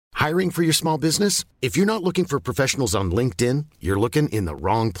Hiring for your small business? If you're not looking for professionals on LinkedIn, you're looking in the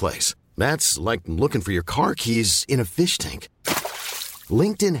wrong place. That's like looking for your car keys in a fish tank.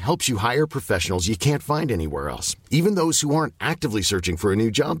 LinkedIn helps you hire professionals you can't find anywhere else, even those who aren't actively searching for a new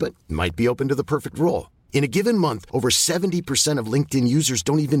job but might be open to the perfect role. In a given month, over 70% of LinkedIn users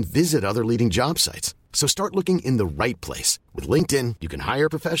don't even visit other leading job sites. So start looking in the right place. With LinkedIn, you can hire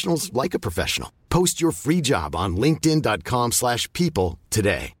professionals like a professional. Post your free job on linkedin.com/people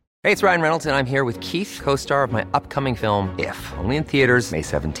today. Hey, it's Ryan Reynolds, and I'm here with Keith, co-star of my upcoming film, If, only in theaters May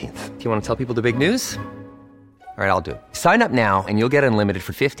 17th. Do you want to tell people the big news? All right, I'll do it. Sign up now and you'll get unlimited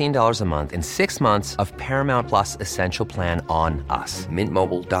for $15 a month and 6 months of Paramount Plus Essential Plan on us.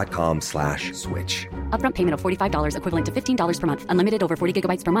 Mintmobile.com/switch. Upfront payment of $45 equivalent to $15 per month. Unlimited over 40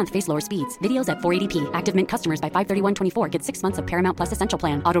 gigabytes per month. Face lower speeds. Videos at 480p. Active Mint customers by 531.24 get 6 months of Paramount Plus Essential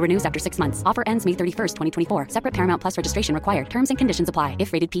Plan. Auto renews after 6 months. Offer ends May 31st, 2024. Separate Paramount Plus registration required. Terms and conditions apply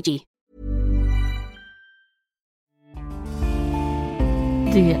if rated PG.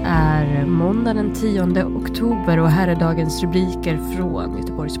 Det är måndag den 10 oktober och här är dagens rubriker från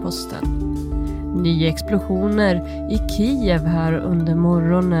Göteborgs-Posten. Nya explosioner i Kiev här under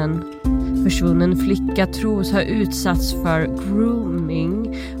morgonen. Försvunnen flicka tros ha utsatts för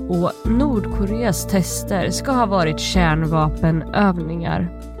grooming och Nordkoreas tester ska ha varit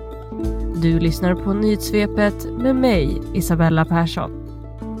kärnvapenövningar. Du lyssnar på Nyhetssvepet med mig, Isabella Persson.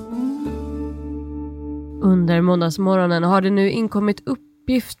 Under måndagsmorgonen har det nu inkommit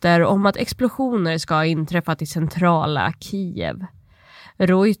uppgifter om att explosioner ska ha inträffat i centrala Kiev.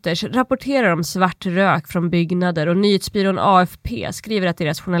 Reuters rapporterar om svart rök från byggnader och nyhetsbyrån AFP skriver att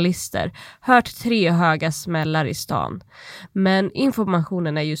deras journalister hört 3 höga smällar i stan. Men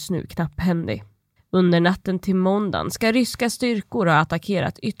informationen är just nu knapphändig. Under natten till måndagen ska ryska styrkor ha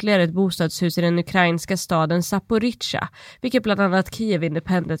attackerat ytterligare ett bostadshus i den ukrainska staden Zaporizjzja, vilket bland annat Kiev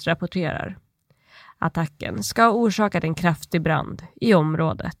Independent rapporterar. Attacken ska ha orsakat en kraftig brand i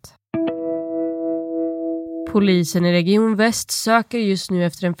området. Polisen i Region Väst söker just nu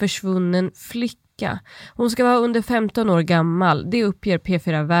efter en försvunnen flicka. Hon ska vara under 15 år gammal, det uppger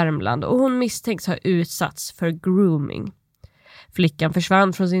P4 Värmland, och hon misstänks ha utsatts för grooming. Flickan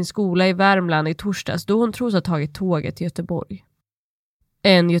försvann från sin skola i Värmland i torsdags då hon tros ha tagit tåget till Göteborg.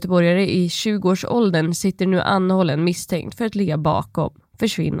 En göteborgare i 20-årsåldern sitter nu anhållen misstänkt för att ligga bakom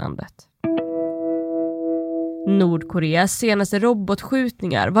försvinnandet. Nordkoreas senaste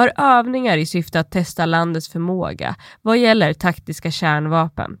robotskjutningar var övningar i syfte att testa landets förmåga vad gäller taktiska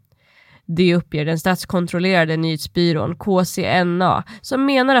kärnvapen. Det uppger den statskontrollerade nyhetsbyrån KCNA som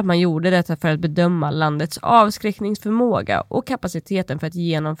menar att man gjorde detta för att bedöma landets avskräckningsförmåga och kapaciteten för att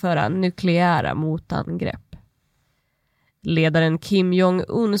genomföra nukleära motangrepp. Ledaren Kim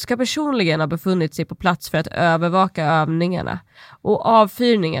Jong-un ska personligen ha befunnit sig på plats för att övervaka övningarna och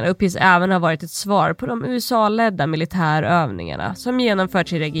avfyrningarna uppges även ha varit ett svar på de USA-ledda militärövningarna som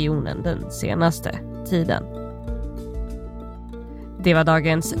genomförts i regionen den senaste tiden. Det var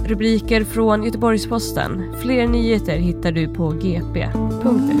dagens rubriker från Göteborgs-Posten. Fler nyheter hittar du på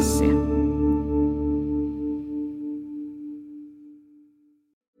gp.se.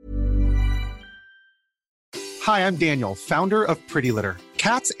 Hi, I'm Daniel, founder of Pretty Litter.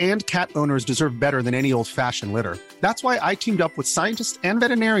 Cats and cat owners deserve better than any old-fashioned litter. That's why I teamed up with scientists and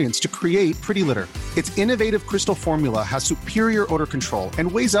veterinarians to create Pretty Litter. Its innovative crystal formula has superior odor control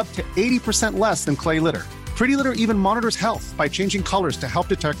and weighs up to 80% less than clay litter. Pretty Litter even monitors health by changing colors to help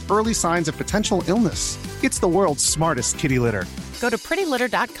detect early signs of potential illness. It's the world's smartest kitty litter. Go to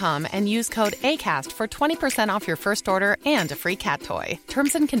prettylitter.com and use code ACAST for 20% off your first order and a free cat toy.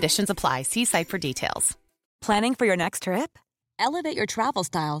 Terms and conditions apply. See site for details. Planning for your next trip? Elevate your travel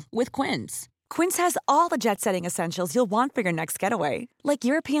style with Quince. Quince has all the jet-setting essentials you'll want for your next getaway, like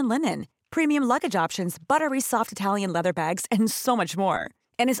European linen, premium luggage options, buttery soft Italian leather bags, and so much more.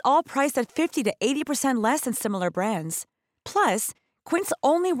 And is all priced at 50 to 80% less than similar brands. Plus, Quince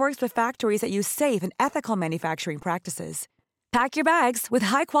only works with factories that use safe and ethical manufacturing practices. Pack your bags with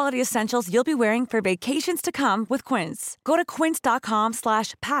high-quality essentials you'll be wearing for vacations to come with Quince. Go to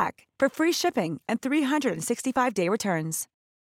quince.com/pack for free shipping and 365-day returns.